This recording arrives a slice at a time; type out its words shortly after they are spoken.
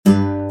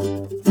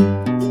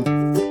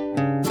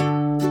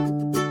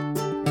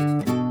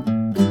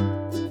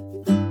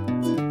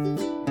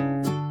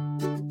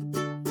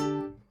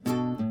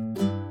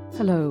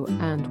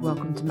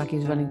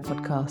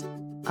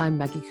podcast. I'm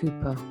Maggie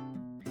Cooper.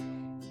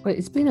 Well,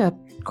 it's been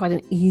quite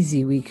an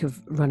easy week of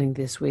running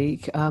this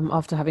week.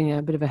 After having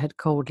a bit of a head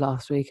cold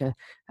last week,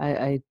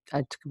 I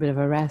took a bit of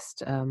a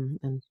rest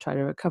and tried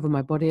to recover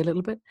my body a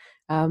little bit.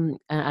 And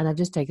I've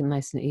just taken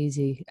nice and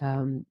easy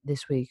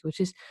this week,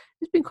 it's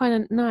been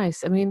quite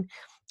nice. I mean,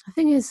 the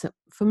thing is,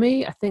 for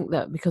me, I think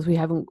that because we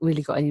haven't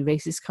really got any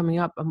races coming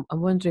up, I'm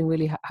wondering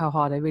really how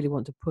hard I really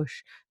want to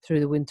push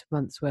through the winter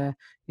months where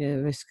the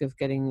risk of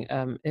getting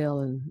ill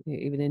and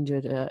even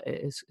injured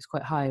is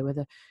quite high.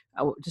 Whether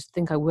just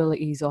think I will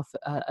ease off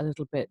a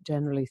little bit,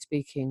 generally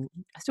speaking.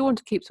 I still want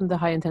to keep some of the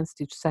high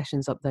intensity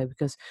sessions up though,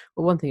 because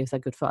one thing is they're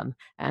good fun,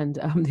 and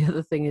the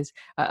other thing is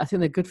I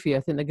think they're good for you.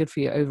 I think they're good for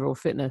your overall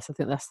fitness. I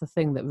think that's the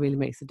thing that really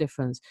makes the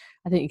difference.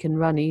 I think you can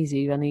run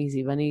easy,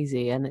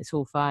 and it's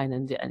all fine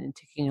and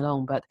ticking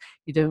along, but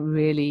you don't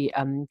really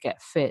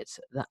get fit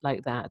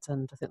like that.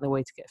 And I think the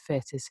way to get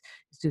fit is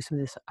do some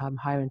of this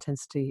higher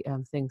intensity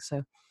things. So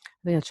I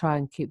think I'll try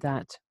and keep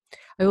that.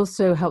 I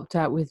also helped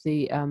out with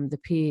the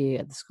PE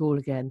at the school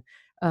again.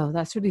 Oh,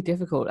 that's really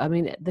difficult. I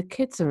mean, the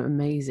kids are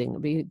amazing. I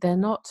mean,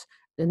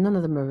 none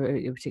of them are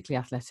really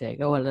particularly athletic.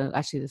 Oh, well,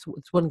 actually, there's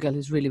one girl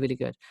who's really, really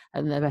good,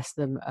 and the rest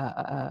of them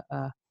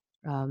are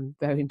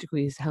varying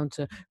degrees down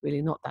to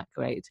really not that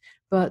great.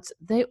 But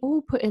they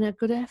all put in a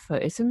good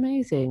effort. It's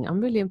amazing. I'm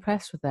really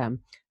impressed with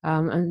them.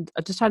 And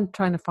I just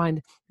trying to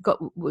find,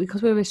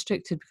 because we're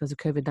restricted because of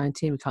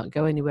COVID-19, we can't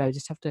go anywhere. We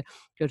just have to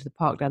go to the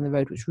park down the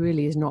road, which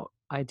really is not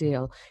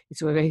ideal.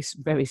 It's a very,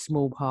 very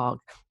small park.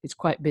 It's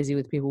quite busy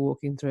with people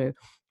walking through,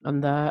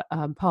 and the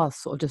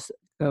paths sort of just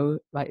go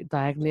right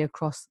diagonally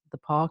across the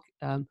park.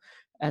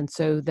 And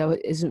so there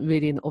isn't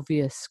really an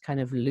obvious kind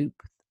of loop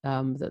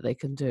that they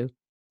can do.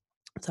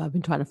 So I've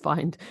been trying to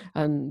find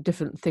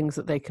different things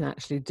that they can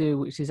actually do,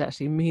 which is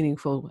actually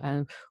meaningful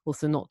and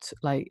also not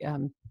like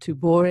too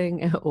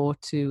boring or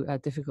too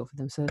difficult for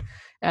them. So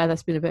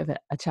that's been a bit of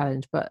a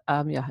challenge, but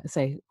I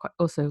say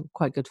also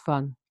quite good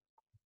fun.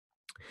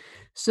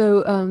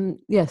 So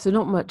so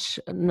not much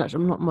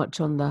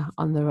on the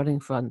running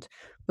front,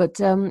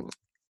 but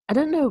I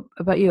don't know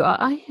about you.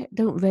 I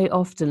don't very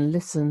often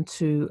listen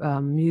to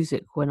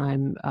music when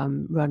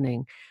I'm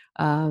running,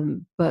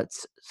 but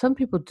some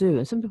people do,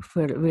 and some people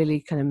find it really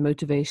kind of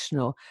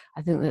motivational.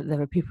 I think that there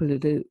are people who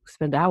do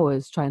spend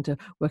hours trying to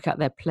work out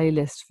their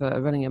playlist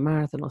for running a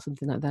marathon or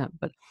something like that.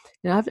 But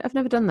I've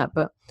never done that.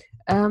 But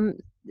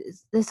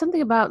there's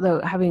something about though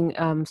having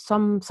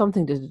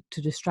something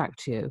to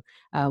distract you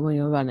when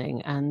you're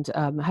running, and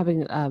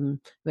having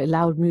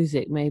loud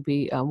music may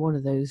be one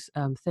of those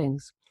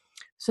things.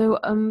 So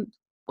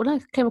when I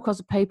came across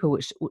a paper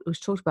which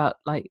talked about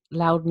like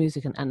loud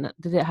music and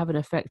did it have an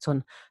effect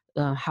on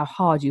how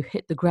hard you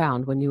hit the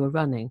ground when you were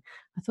running,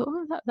 I thought,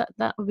 oh,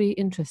 that would be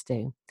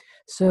interesting.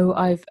 So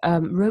I've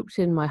roped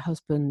in my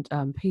husband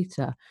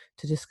Peter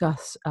to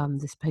discuss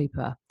this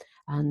paper,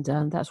 and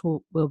that's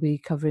what we'll be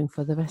covering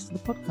for the rest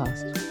of the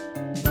podcast.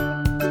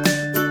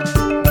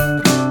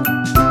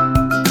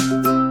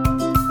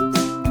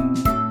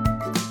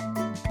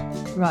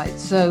 Right,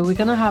 so we're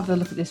going to have a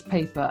look at this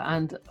paper,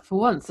 and for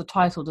once the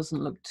title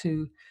doesn't look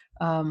too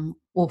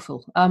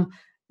awful.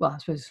 Well, I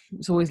suppose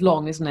it's always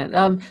long, isn't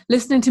it?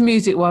 Listening to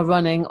music while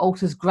running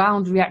alters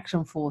ground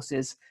reaction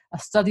forces, a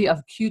study of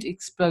acute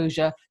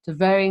exposure to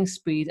varying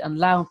speed and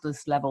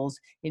loudness levels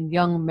in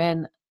young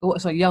women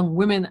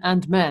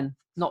and men,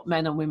 not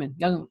men and women,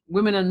 young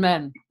women and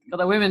men. Got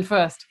the women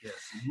first. Yes,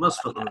 you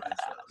must put the women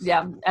first.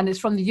 Yeah, and it's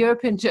from the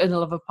European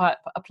Journal of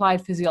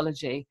Applied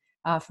Physiology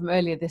from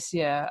earlier this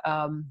year.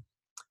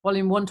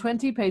 Volume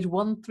 120, page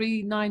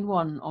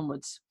 1391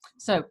 onwards.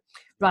 So,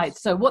 right,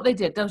 so what they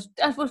did,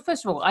 well,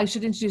 first of all, I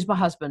should introduce my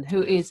husband,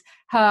 who is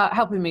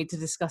helping me to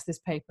discuss this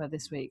paper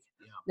this week.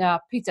 Yeah.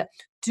 Now, Peter,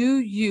 do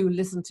you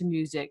listen to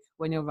music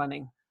when you're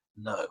running?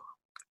 No.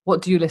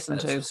 What do you listen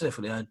to?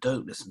 Specifically, I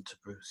don't listen to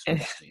Bruce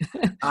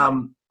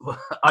Springsteen.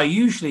 I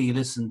usually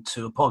listen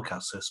to a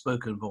podcast, so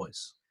spoken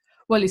voice.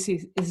 Well, you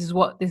see, this is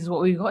what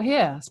we've got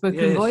here.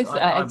 Spoken voice,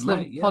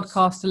 excellent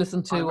podcast to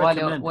listen to while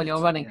you're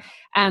running,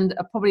 and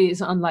probably it's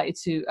unlikely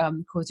to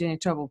cause you any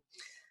trouble.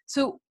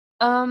 So,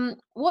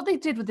 what they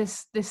did with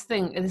this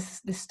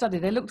study,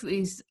 they looked at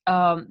these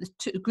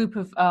group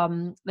of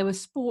there were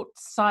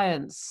sports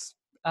science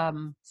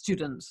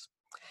students,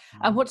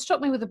 and what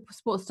struck me with the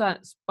sports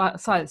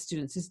science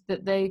students is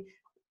that they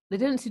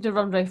didn't seem to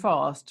run very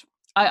fast.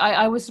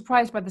 I was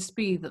surprised by the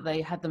speed that they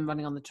had them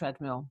running on the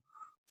treadmill.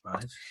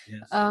 Right.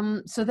 Yes.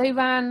 So they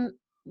ran.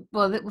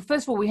 Well,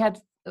 first of all, we had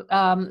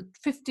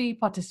 50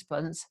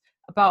 participants,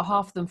 about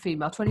half of them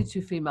female,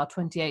 22 female,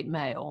 28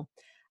 male,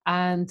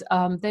 and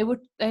they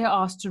were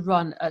asked to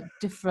run at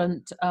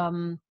different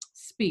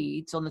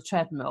speeds on the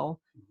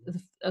treadmill.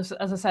 As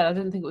I said, I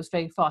didn't think it was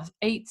very fast.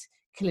 8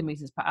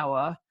 kilometers per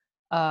hour,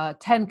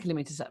 10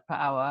 kilometers per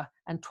hour,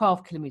 and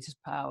 12 kilometers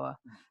per hour.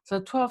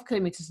 So 12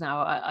 kilometers an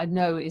hour, I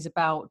know, is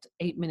about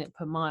 8 minutes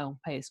per mile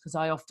pace, because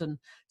I often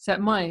set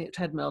my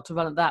treadmill to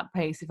run at that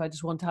pace if I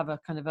just want to have a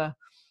kind of a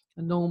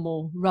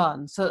normal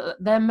run. So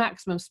their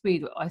maximum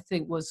speed, I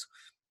think, was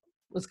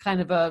was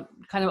kind of what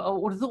I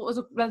thought was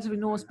a relatively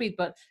normal speed.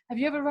 But have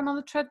you ever run on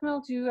the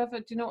treadmill? Do you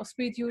know what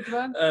speed you would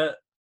run?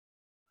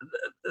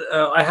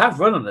 I have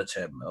run on a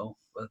treadmill,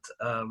 but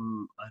I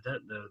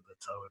don't know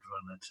that I would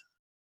run it.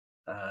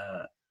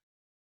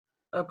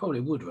 I probably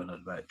would run at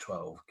about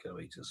 12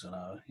 kilometers an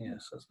hour.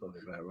 Yes, that's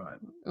probably about right.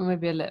 Or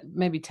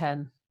maybe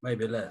 10.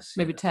 Maybe less.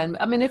 Maybe yes. 10.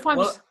 I mean, if I'm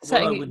just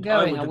setting it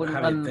going, I wouldn't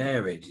have run. It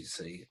varied, you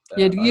see.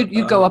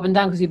 You'd go up and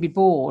down because you'd be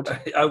bored.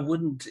 I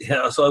wouldn't.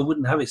 Yeah, so I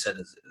wouldn't have it set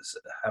as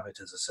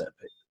a set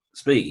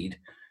speed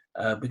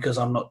because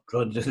I'm not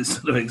trying to do this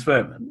sort of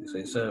experiment. You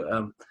see.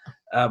 So,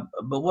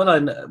 but what I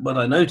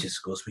noticed,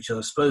 of course, which I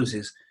suppose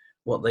is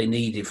what they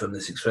needed from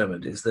this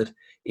experiment, is that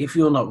if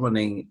you're not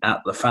running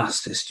at the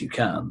fastest you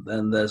can,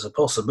 then there's a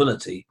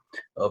possibility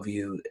of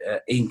you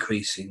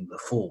increasing the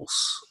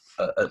force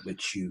at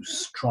which you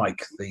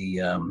strike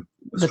the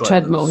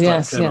treadmill.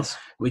 Yes,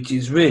 which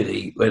is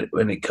really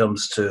when it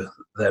comes to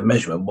their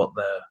measurement, what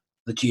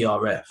the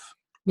GRF.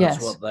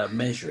 That's what they're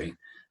measuring,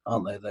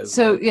 aren't they?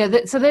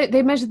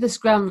 They measured this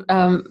ground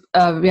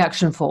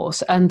reaction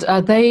force, and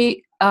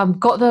they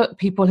got the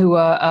people who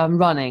were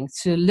running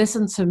to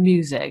listen to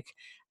music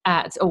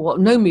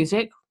no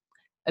music.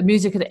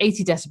 Music at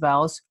 80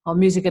 decibels or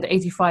music at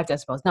 85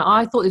 decibels. Now,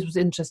 I thought this was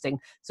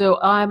interesting. So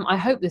I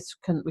hope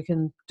we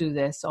can do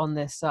this on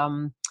this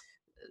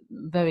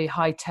very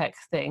high-tech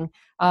thing,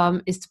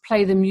 is to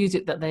play the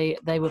music that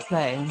they were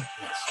playing.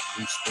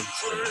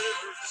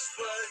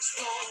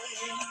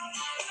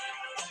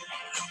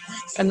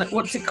 And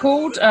what's it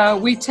called?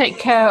 We Take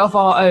Care of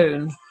Our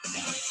Own.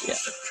 Yeah.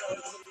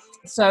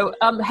 So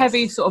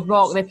heavy sort of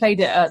rock. They played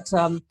it at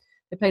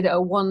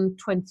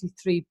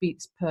 123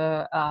 beats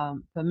per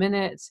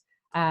minute,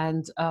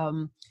 and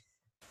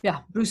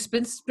Bruce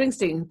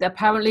Springsteen,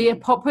 apparently a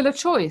popular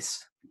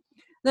choice.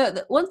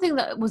 The one thing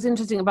that was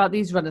interesting about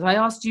these runners, I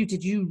asked you,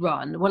 did you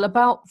run? Well,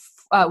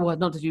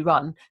 not did you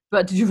run,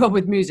 but did you run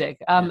with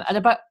music? And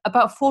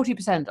about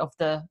 40% of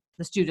the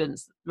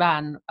students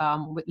ran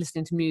with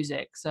listening to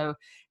music. So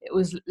it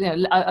was,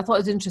 I thought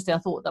it was interesting. I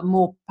thought that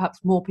perhaps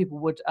more people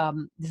would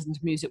listen to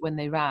music when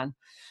they ran.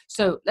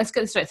 So let's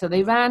get this straight. So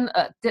they ran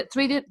at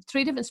three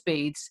different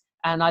speeds,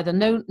 and either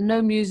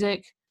no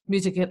music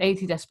at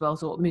 80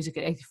 decibels or music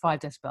at 85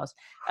 decibels.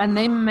 And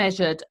they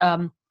measured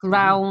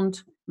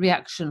ground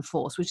reaction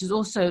force, which is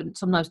also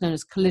sometimes known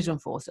as collision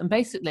force. And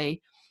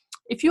basically,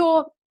 if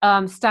you're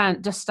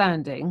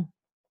standing,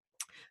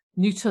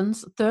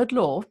 Newton's third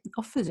law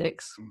of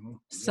physics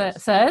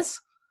says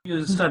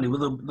you're standing,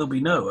 well, there'll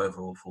be no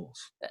overall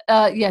force.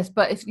 Yes,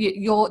 but if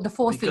you're the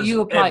force that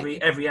you apply,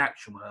 every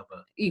action will have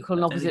a equal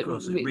and opposite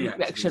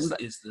reaction.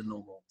 Is the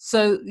normal.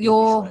 So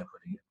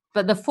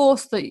but the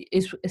force that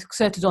is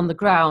exerted on the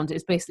ground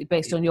is basically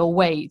based on your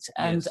weight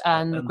and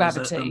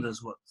gravity. And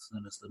there's what's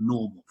known as the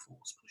normal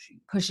force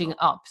pushing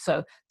up.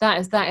 So that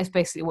is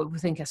basically what we're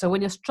thinking. So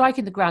when you're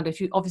striking the ground,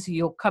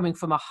 you're coming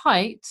from a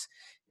height,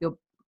 you're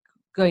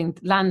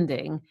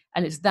landing,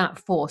 and it's that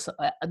force,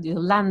 the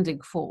landing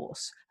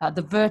force,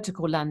 the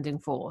vertical landing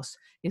force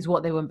is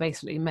what they were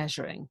basically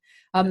measuring.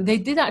 They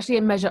did actually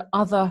measure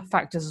other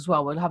factors as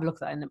well. We'll have a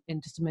look at that in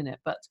just a minute,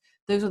 but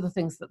those are the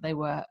things that they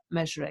were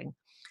measuring.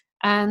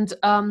 And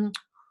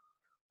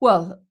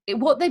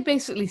what they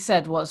basically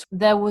said was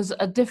there was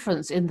a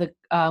difference in the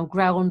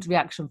ground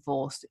reaction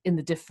force in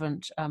the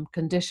different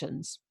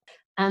conditions.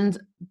 And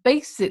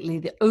basically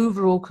the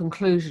overall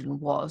conclusion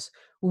was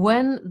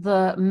when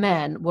the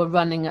men were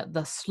running at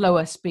the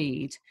slower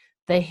speed,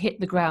 they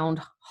hit the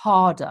ground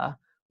harder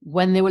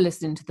when they were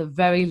listening to the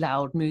very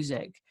loud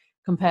music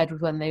compared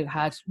with when they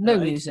had no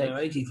music.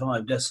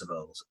 85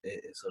 decibels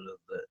is sort of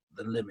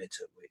the limit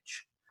at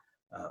which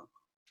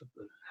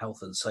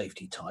health and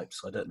safety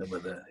types. I don't know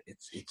whether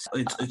it's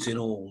in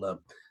all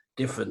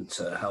different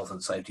health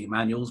and safety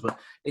manuals, but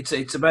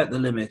it's about the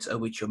limit at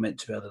which you're meant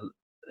to be able to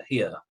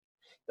hear.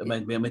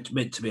 Meant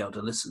to be able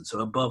to listen. So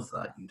above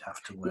that, you'd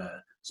have to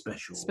wear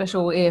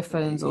special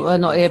earphones or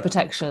not ear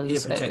protections.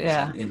 Ear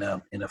protection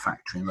in a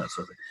factory and that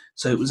sort of thing.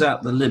 So it was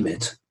at the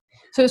limit.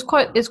 So it's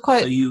quite.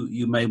 So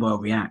you may well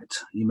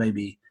react. You may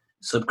be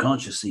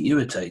subconsciously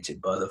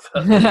irritated by the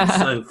fact that it's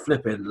so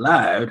flipping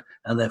loud,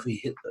 and therefore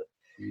you hit the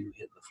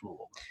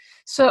floor.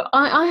 So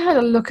I had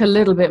a look a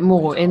little bit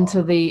more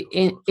into the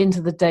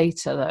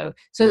data though.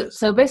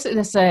 So basically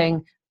they're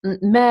saying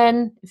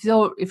men, if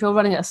you're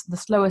running at the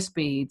slower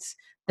speeds,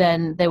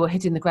 then they were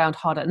hitting the ground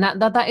harder. And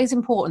that is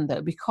important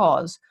though,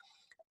 because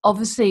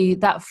obviously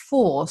that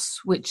force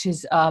which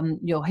is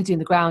you're hitting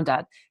the ground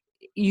at,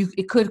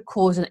 it could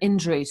cause an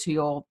injury to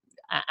your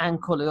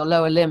ankle or your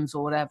lower limbs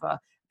or whatever,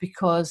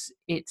 because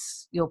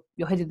you're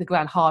hitting the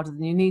ground harder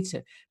than you need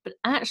to. But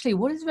actually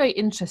what is very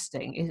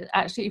interesting is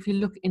actually if you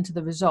look into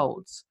the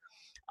results,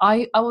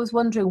 I was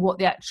wondering what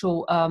the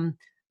actual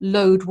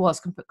load was,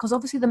 because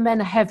obviously the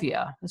men are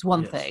heavier. That's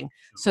one thing.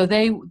 Sure. So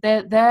their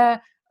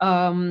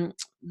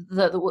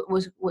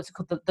what's it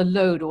called, the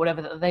load or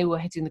whatever that they were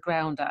hitting the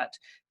ground at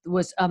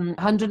was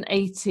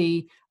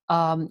 180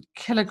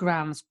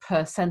 kilograms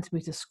per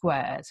centimeter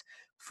squared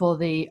for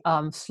the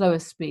slower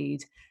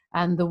speed,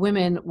 and the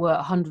women were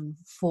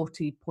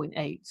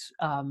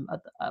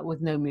 140.8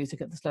 with no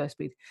music at the slower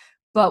speed.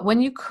 But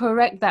when you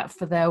correct that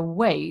for their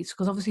weight,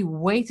 because obviously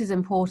weight is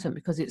important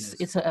because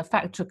it's a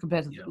factor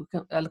compared to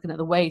looking at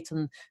the weight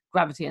and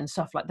gravity and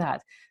stuff like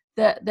that.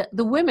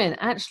 The women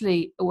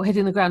actually were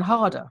hitting the ground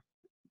harder.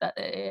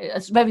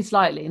 It's very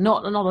slightly,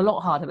 not a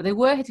lot harder, but they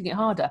were hitting it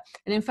harder.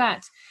 And in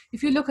fact,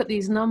 if you look at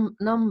these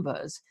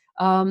numbers,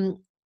 the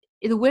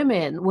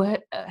women were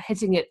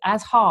hitting it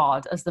as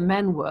hard as the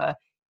men were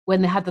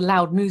when they had the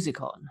loud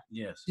music on.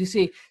 Yes. You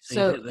see,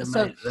 so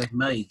they've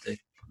made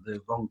the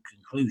wrong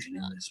conclusion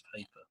in this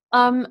paper.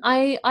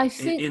 I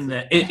think in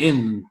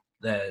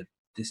their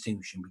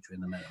distinction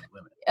between the men and the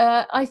women.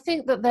 I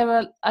think that there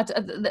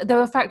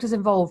are factors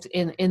involved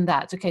in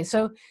that. Okay,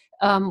 so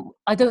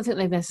I don't think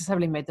they've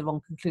necessarily made the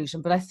wrong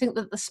conclusion, but I think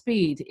that the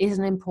speed is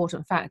an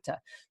important factor.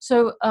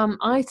 So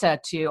I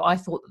said to you, I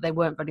thought that they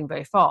weren't running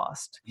very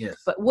fast. Yes.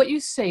 But what you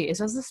see is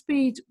as the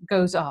speed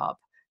goes up,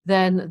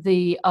 then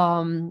the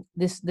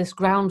this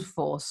ground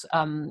force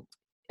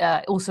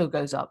also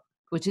goes up,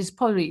 which is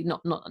probably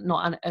not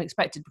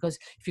unexpected, because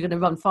if you're going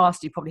to run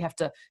fast, you probably have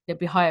to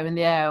be higher in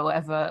the air or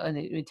whatever,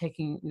 and you're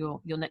taking your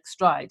next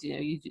stride.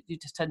 You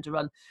just tend to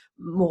run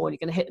more, and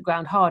you're going to hit the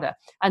ground harder.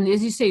 And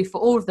as you see,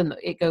 for all of them,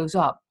 it goes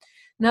up.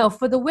 Now,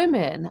 for the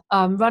women,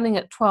 running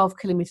at 12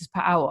 kilometers per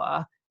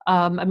hour,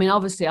 I mean,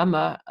 obviously, I'm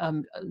a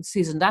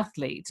seasoned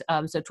athlete,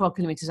 so 12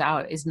 kilometers an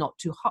hour is not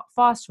too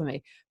fast for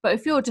me. But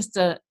if you're just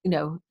kind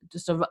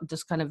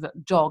of a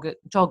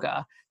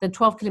jogger, then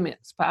 12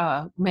 kilometers per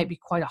hour may be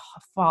quite a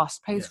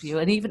fast pace for you,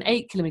 and even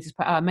 8 kilometers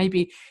per hour may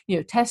be,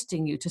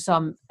 testing you to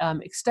some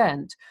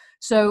extent.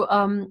 So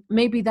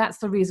maybe that's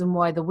the reason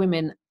why the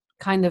women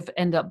kind of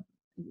end up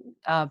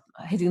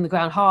hitting the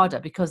ground harder,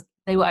 because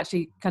they were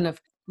actually kind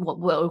of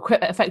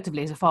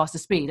effectively is a faster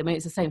speed. I mean,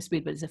 it's the same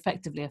speed, but it's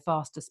effectively a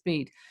faster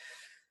speed.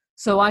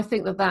 So I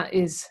think that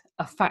is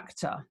a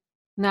factor.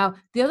 Now,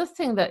 the other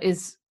thing that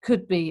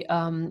could be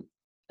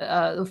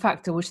a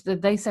factor, which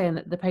they say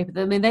in the paper,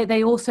 I mean,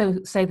 they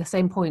also say the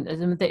same point.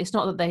 It's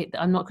not that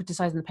I'm not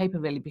criticizing the paper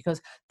really, because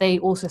they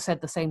also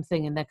said the same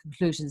thing in their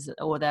conclusions,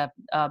 or their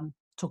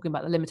talking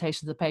about the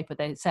limitations of the paper.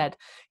 They said,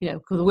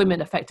 because the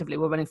women effectively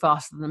were running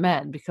faster than the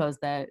men, because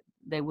they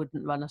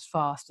wouldn't run as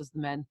fast as the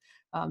men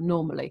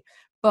normally.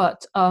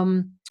 But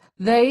the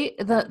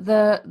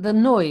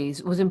noise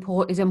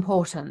is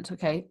important.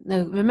 Okay.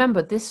 Now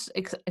remember, this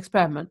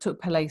experiment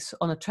took place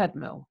on a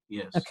treadmill.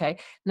 Yes. Okay.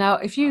 Now,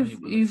 if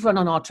you've run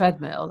on our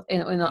treadmill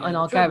in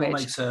our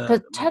garage,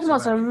 the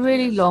treadmills are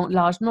really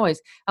large noise.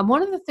 And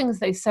one of the things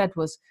they said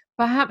was,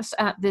 perhaps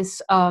at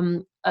this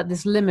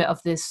limit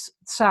of this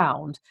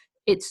sound,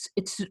 it's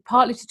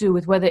partly to do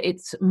with whether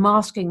it's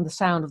masking the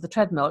sound of the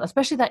treadmill,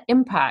 especially that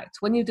impact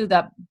when you do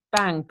that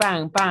bang,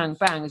 bang, bang,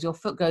 bang as your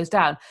foot goes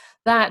down.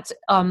 That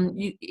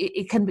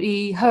it can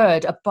be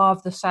heard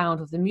above the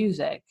sound of the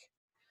music.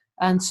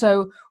 And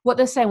so what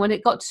they're saying, when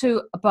it got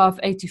to above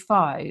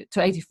 85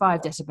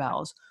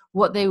 decibels,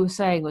 what they were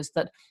saying was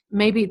that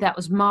maybe that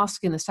was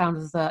masking the sound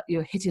of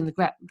you're hitting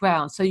the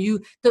ground. So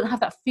you don't have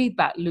that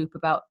feedback loop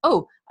about,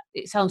 oh,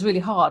 it sounds really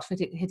hard for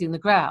hitting the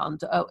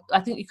ground. I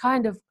think you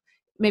kind of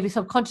maybe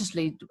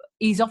subconsciously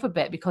ease off a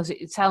bit because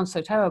it sounds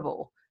so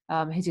terrible,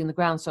 hitting the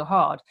ground so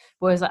hard.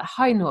 Whereas at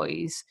high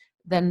noise,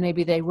 then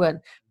maybe they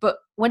weren't. But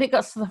when it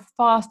got to the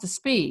faster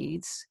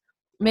speeds,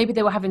 maybe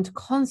they were having to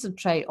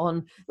concentrate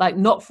on like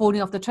not falling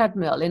off the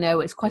treadmill.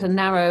 It's quite a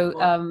narrow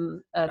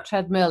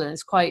treadmill, and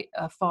it's quite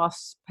a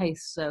fast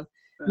pace. So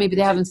maybe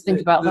they haven't to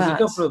think about that.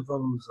 There's a couple of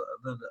problems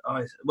that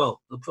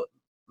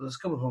there's a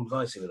couple of problems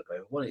I see with the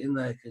paper. One, in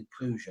their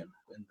conclusion,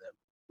 when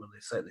they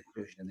say the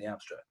conclusion in the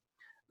abstract,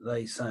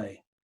 they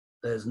say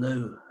there's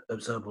no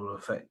observable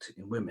effect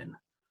in women.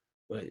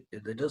 Well,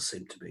 there does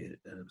seem to be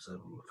an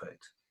observable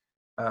effect.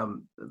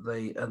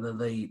 They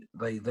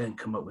then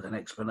come up with an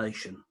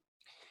explanation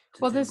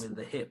to do with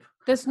the hip.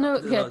 There's no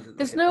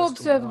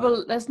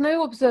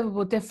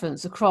observable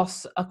difference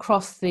across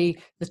the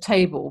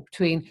table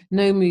between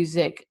no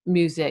music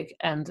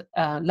and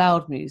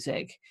loud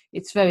music.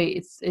 It's with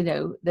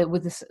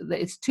this,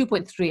 it's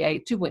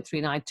 2.38,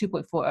 2.39,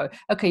 2.40.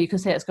 Okay, you can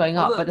say it's going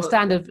up, but the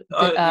standard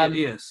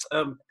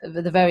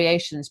the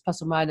variation is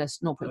plus or minus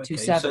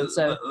 0.27. Okay,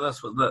 so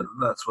that's what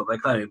they're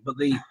claiming. But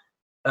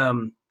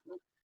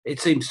it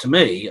seems to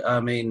me, I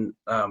mean,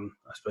 I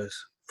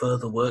suppose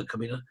further work. I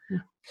mean,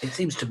 it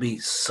seems to be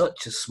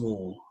such a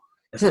small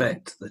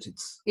effect that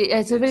it's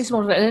a really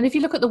small effect. And if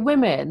you look at the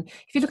women,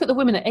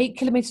 at 8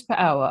 kilometers per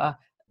hour,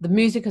 the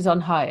music is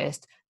on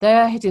highest.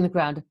 They're hitting the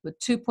ground with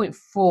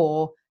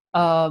 2.4,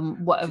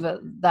 whatever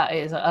that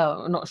is.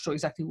 I'm not sure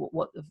exactly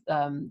what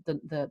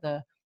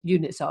the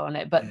units are on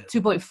it, but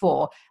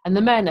 2.4, and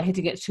the men are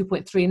hitting it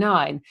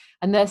 2.39,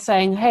 and they're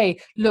saying, hey,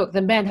 look,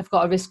 the men have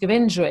got a risk of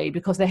injury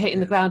because they're hitting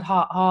the ground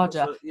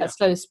harder at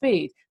slow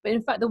speed. But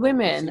in fact, the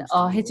women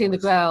are hitting the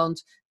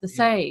ground the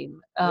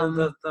same.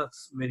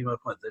 That's really my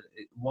point.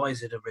 Why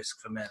is it a risk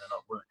for men and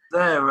not women?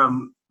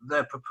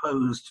 Their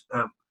proposed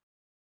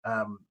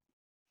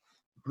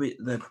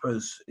their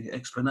proposed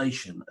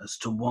explanation as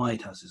to why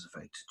it has this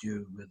effect to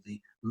do with the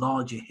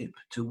larger hip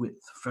to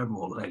width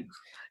femoral length.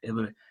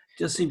 It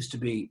just seems to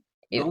be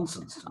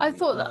nonsense to me. I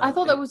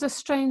thought that was a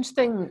strange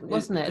thing,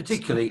 wasn't it?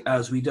 Particularly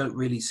as we don't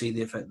really see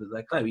the effect that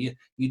they're claiming.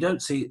 You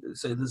don't see,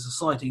 so there's a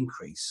slight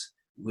increase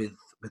with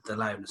the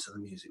loudness of the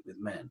music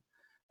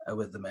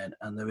with the men,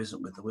 and there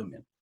isn't with the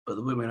women. But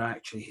the women are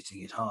actually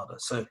hitting it harder.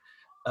 So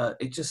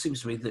it just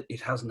seems to me that it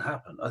hasn't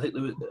happened. I think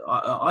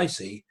I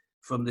see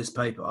from this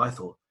paper, I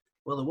thought,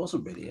 well, there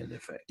wasn't really an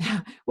effect.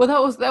 Well,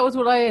 that was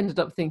what I ended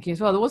up thinking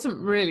as well. There wasn't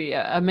really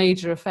a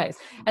major effect.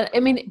 And I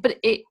mean, but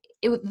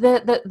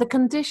the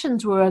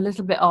conditions were a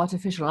little bit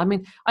artificial. I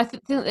mean, I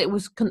think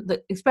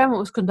the experiment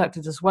was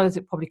conducted as well as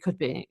it probably could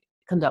be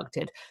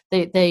conducted.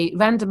 They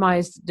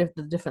randomized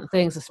the different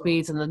things, the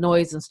speeds and the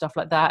noise and stuff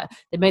like that.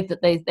 They made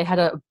that they had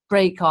a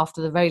break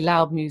after the very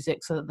loud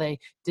music so that they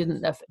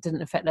didn't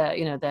affect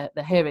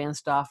their hearing and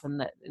stuff, and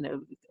that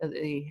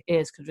the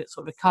ears could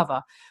sort of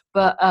recover.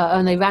 But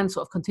and they ran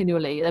sort of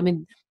continually. I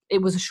mean,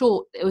 it was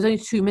only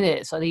 2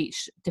 minutes on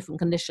each different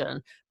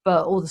condition,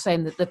 but all the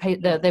same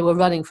that they were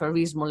running for a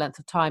reasonable length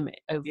of time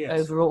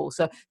overall.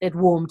 So they'd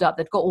warmed up,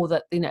 they'd got all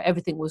that,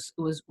 everything was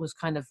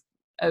kind of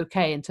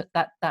okay in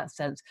that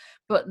sense.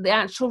 But the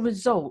actual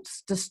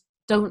results just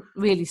don't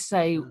really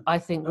say, I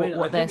think,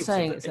 what they're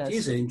saying. It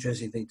is an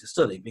interesting thing to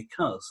study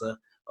because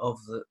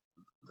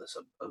there's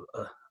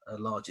a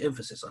large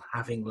emphasis on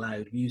having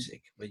loud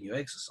music when you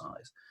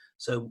exercise.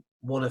 So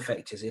what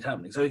effect is it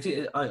having? So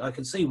I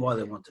can see why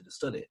they wanted to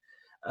study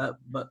it,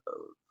 but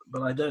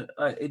I don't.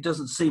 It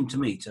doesn't seem to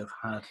me to have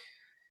had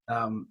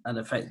an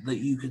effect that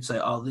you could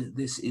say,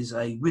 this is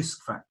a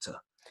risk factor.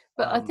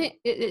 But I think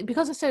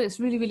because I said it's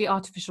really, really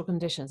artificial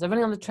conditions. They're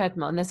running on the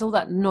treadmill, and there's all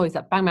that noise,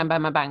 that bang, bang,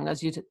 bang, bang, bang,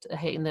 as you're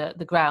hitting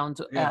the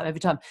ground every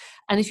time.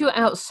 And if you're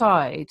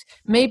outside,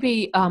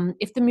 maybe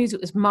if the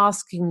music is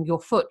masking your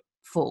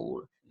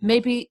footfall,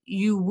 maybe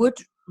you would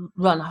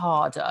run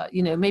harder.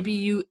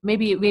 Maybe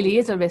it really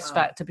is a risk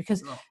factor,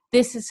 because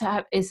this is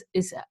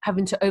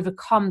having to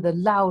overcome the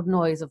loud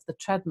noise of the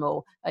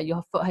treadmill,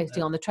 your foot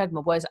hitting on the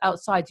treadmill, whereas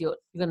outside you're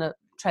going to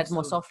tread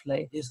more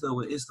softly. Is there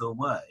a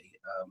way?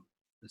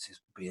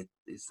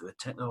 Is there a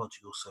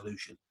technological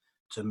solution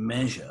to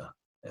measure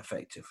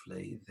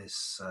effectively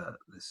this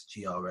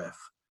GRF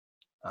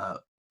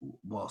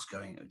whilst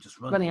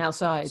running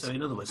outside? So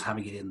in other words,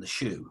 having it in the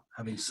shoe,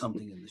 having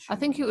something in the shoe. I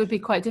think it would be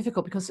quite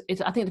difficult, because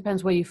I think it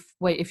depends where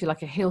if you're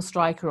like a heel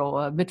striker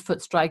or a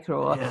midfoot striker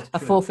or a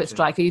forefoot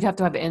striker, you'd have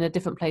to have it in a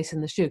different place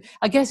in the shoe.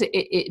 I guess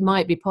it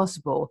might be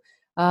possible,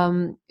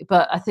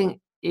 but I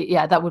think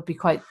that would be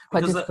quite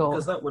difficult.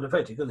 Because that would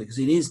affect it, because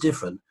it is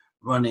different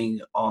running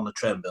on a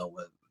treadmill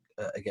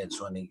against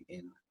running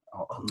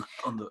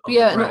on the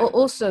and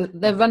also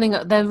they're running.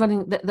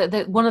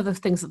 One of the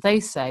things that they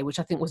say, which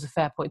I think was a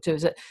fair point too,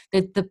 is that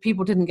the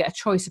people didn't get a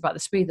choice about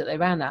the speed that they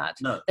ran at.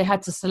 No. They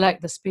had to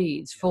select the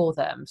speeds for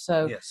them.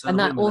 So and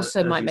that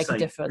also might make a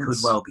difference.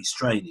 Could well be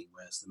straining,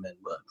 whereas the men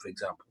weren't, for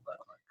example.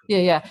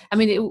 Yeah. I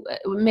mean,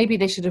 maybe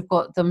they should have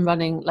got them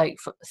running like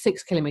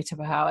 6 kilometers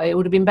per hour. It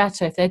would have been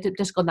better if they'd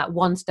just gone that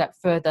one step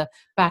further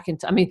back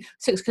into. I mean,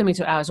 6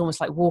 kilometers per hour is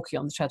almost like walking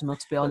on the treadmill,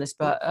 to be honest.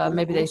 But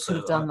maybe they should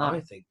have done that. I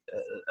think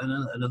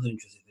another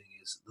interesting thing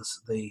is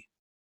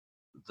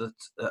that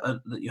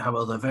you have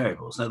other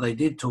variables. Now, they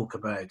did talk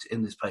about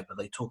in this paper.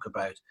 They talk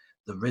about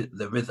the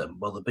rhythm,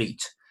 the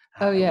beat.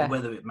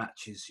 Whether it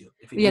matches you.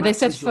 They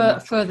said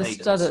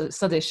further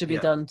studies should be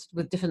done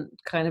with different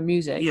kind of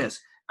music. Yes.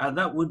 And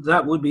that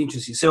would be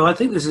interesting. So I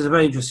think this is a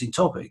very interesting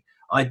topic.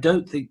 I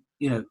don't think,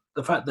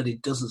 the fact that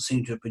it doesn't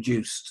seem to have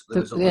produced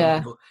the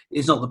result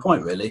is not the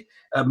point, really.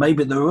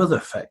 Maybe there are other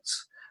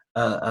effects,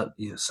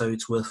 so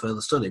it's worth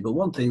further study. But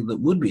one thing that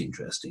would be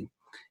interesting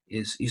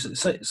is,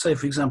 say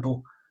for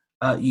example,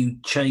 you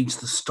change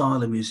the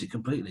style of music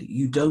completely.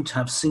 You don't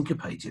have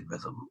syncopated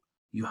rhythm.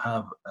 You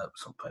have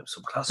some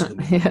classical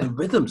music. The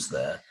rhythm's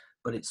there,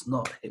 but it's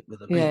not hit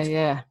with a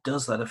beat.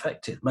 Does that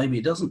affect it? Maybe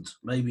it doesn't.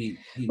 Maybe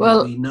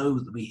we know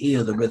that we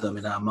hear the rhythm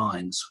in our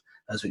minds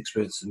as we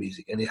experience the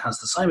music, and it has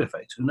the same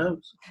effect. Who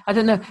knows? I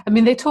don't know. I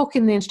mean, they talk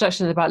in the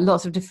introduction about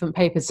lots of different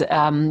papers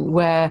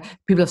where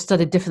people have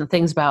studied different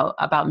things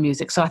about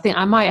music. So I think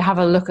I might have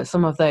a look at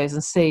some of those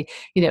and see,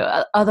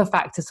 other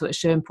factors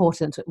which are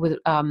important with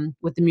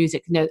the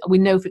music. We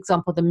know, for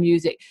example, the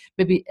music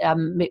maybe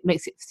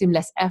makes it seem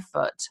less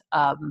effort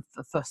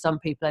for some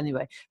people.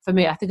 Anyway, for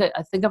me, I think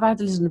I've had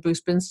to listen to Bruce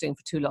Springsteen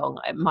for too long.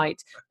 It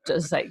might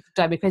just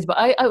drive me crazy. But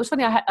it was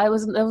funny. There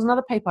was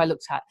another paper I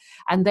looked at,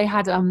 and they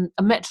had a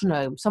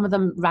metronome. Some of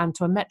them ran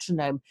to a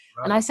metronome,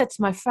 and I said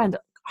to my friend,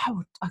 I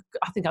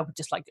think I would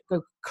just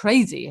go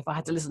crazy if I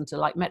had to listen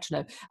to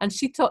metronome. And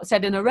she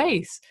said in a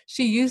race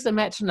she used a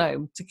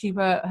metronome to keep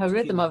her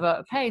rhythm of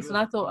her pace, and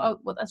I thought,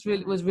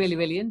 was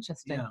really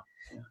interesting.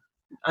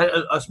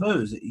 I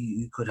suppose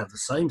you could have the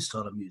same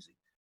style of music,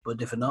 but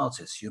different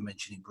artists. You're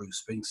mentioning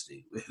Bruce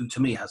Springsteen, who to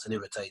me has an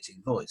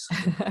irritating voice,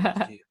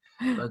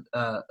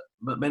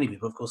 but many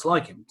people, of course,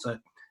 like him. So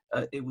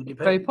It would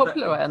depend. Very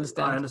popular, I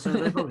understand. I understand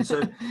very probably.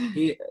 So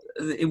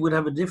it would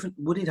have a different.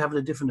 Would it have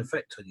a different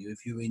effect on you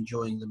if you were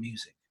enjoying the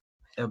music,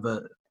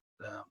 ever,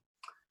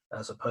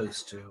 as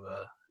opposed to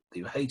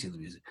you hating the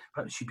music?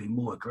 Perhaps you'd be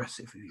more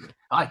aggressive. If you,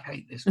 I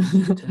hate this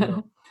music.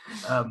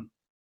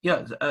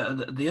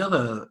 The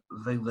other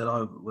thing that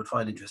I would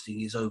find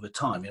interesting is over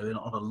time.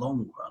 On a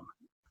long run,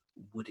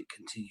 would it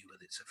continue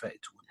with its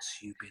effect once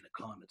you've been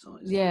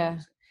acclimatized? Yeah.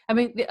 I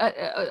mean,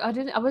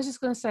 I was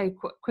just going to say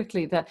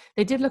quickly that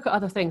they did look at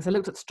other things. They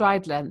looked at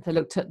stride length, they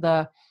looked at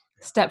the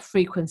step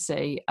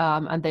frequency,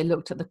 and they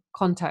looked at the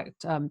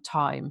contact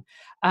time.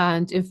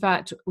 And in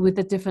fact, with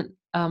the different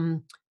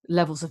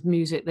levels of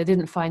music, they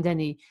didn't find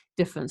any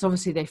difference.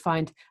 Obviously, they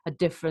find a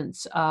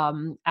difference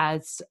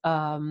as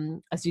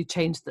you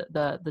change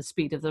the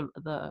speed of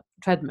the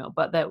treadmill,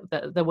 but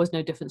there was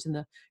no difference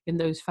in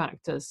those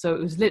factors. So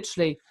it was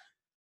literally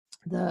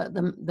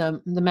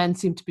the men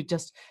seem to be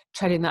just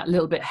treading that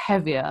little bit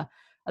heavier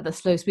at the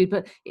slow speed.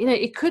 But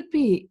it could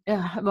be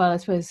well, I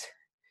suppose,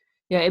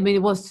 I mean,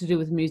 it was to do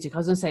with music. I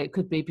was going to say it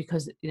could be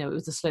because it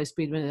was a slow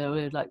speed when they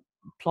were like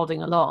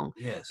plodding along.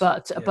 Yes.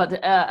 But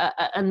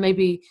and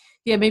maybe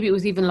it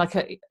was even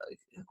like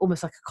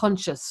almost like a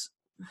conscious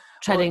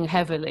treading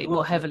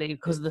more heavily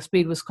because the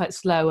speed was quite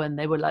slow and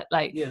they were like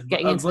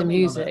getting into the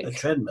music. A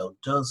treadmill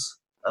does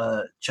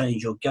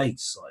change your gait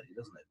slightly,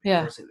 doesn't it?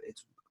 Because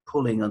it's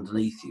pulling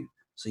underneath you,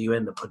 so you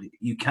end up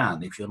you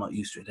can, if you're not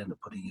used to it, end up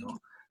putting your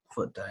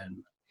foot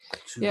down.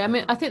 I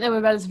mean, I think they were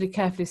relatively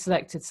carefully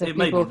selected, so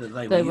people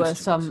they were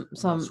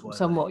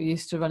somewhat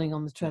used to running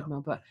on the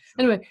treadmill. But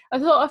anyway, I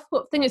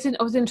think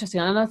it was interesting,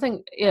 and I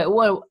think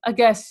well, I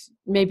guess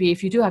maybe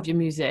if you do have your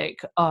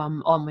music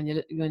on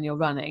when you're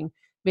running,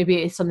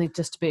 maybe it's something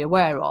just to be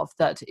aware of,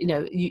 that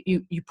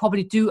you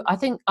probably do. I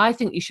think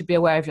you should be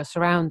aware of your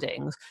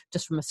surroundings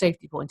just from a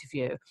safety point of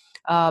view.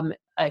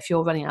 If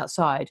you're running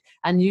outside,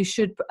 and you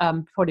should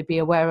probably be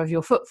aware of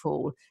your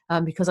footfall,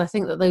 because I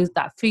think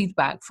that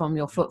feedback from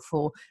your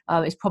footfall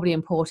is probably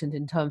important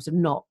in terms of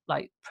not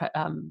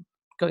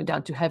going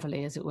down too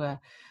heavily, as it were.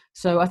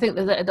 So I think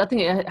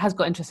it has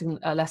got interesting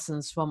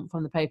lessons from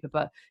the paper.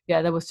 But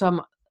there were so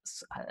many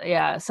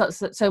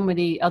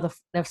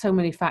there are so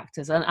many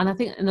factors, and I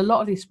think in a lot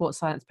of these sports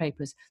science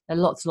papers there are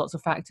lots and lots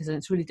of factors, and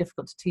it's really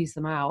difficult to tease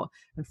them out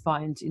and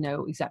find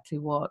exactly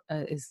what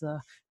is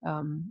the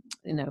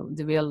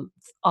the real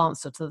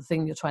answer to the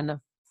thing you're trying to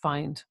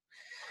find.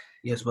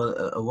 Yes,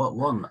 but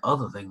one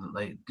other thing that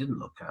they didn't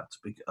look at,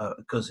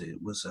 because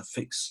it was a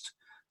fixed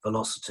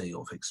velocity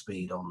or fixed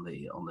speed on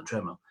the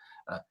treadmill,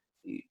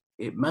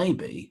 it may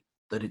be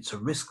that it's a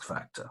risk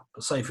factor.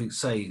 But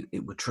say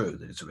it were true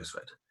that it's a risk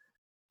factor,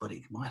 but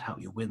it might help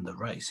you win the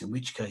race, in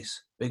which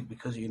case,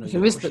 because it's a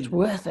risk that's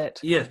worth it.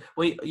 Yes,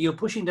 well, you're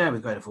pushing down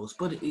with greater force,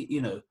 but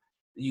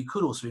you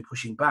could also be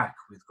pushing back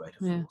with greater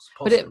force.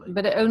 Possibly,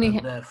 but it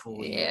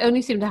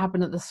only seemed to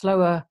happen at the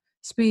slower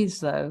speeds,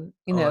 though.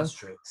 That's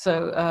true.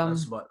 So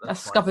that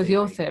scuppers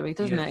your theory,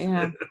 doesn't it?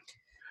 Yeah.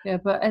 Yeah,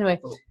 but anyway,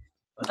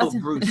 I thought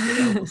Bruce would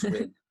help us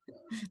win.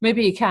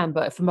 Maybe he can,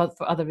 but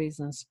for other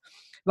reasons.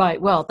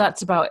 Right. Well,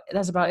 that's about it.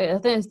 I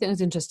think it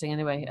was interesting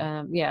anyway.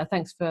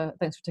 Thanks for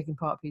taking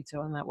part, Peter,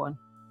 on that one.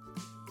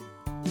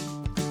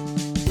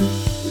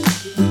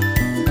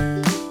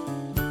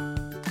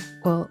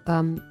 Well,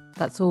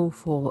 that's all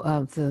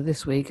for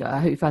this week.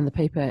 I hope you found the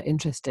paper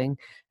interesting,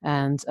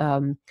 and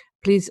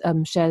please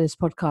share this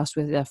podcast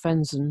with your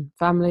friends and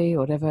family, or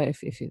whatever,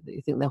 if you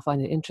think they'll find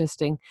it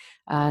interesting,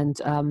 and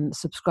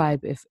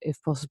subscribe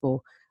if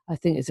possible. I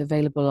think it's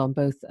available on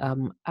both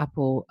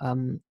Apple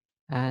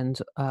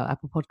and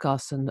Apple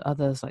Podcasts and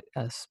others like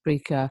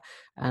Spreaker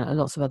and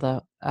lots of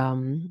other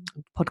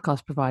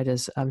podcast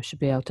providers should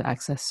be able to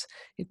access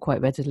it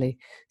quite readily.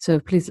 So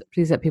please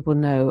let people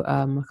know,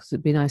 because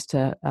it'd be nice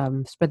to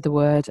spread the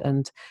word,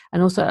 and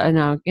also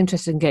I'm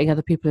interested in getting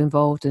other people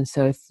involved. And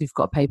so if you've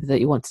got a paper that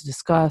you want to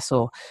discuss,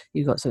 or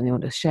you've got something you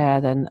want to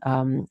share, then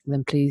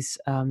please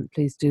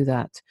do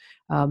that.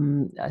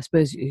 I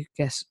suppose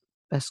best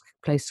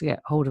place to get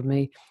hold of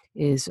me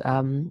is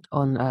on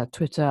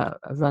Twitter,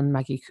 Run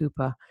Maggie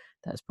Cooper.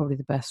 That's probably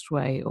the best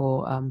way,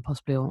 or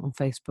possibly on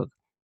Facebook.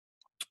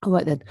 All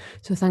right then.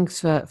 So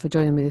thanks for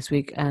joining me this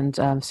week, and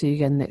see you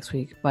again next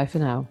week. Bye for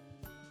now.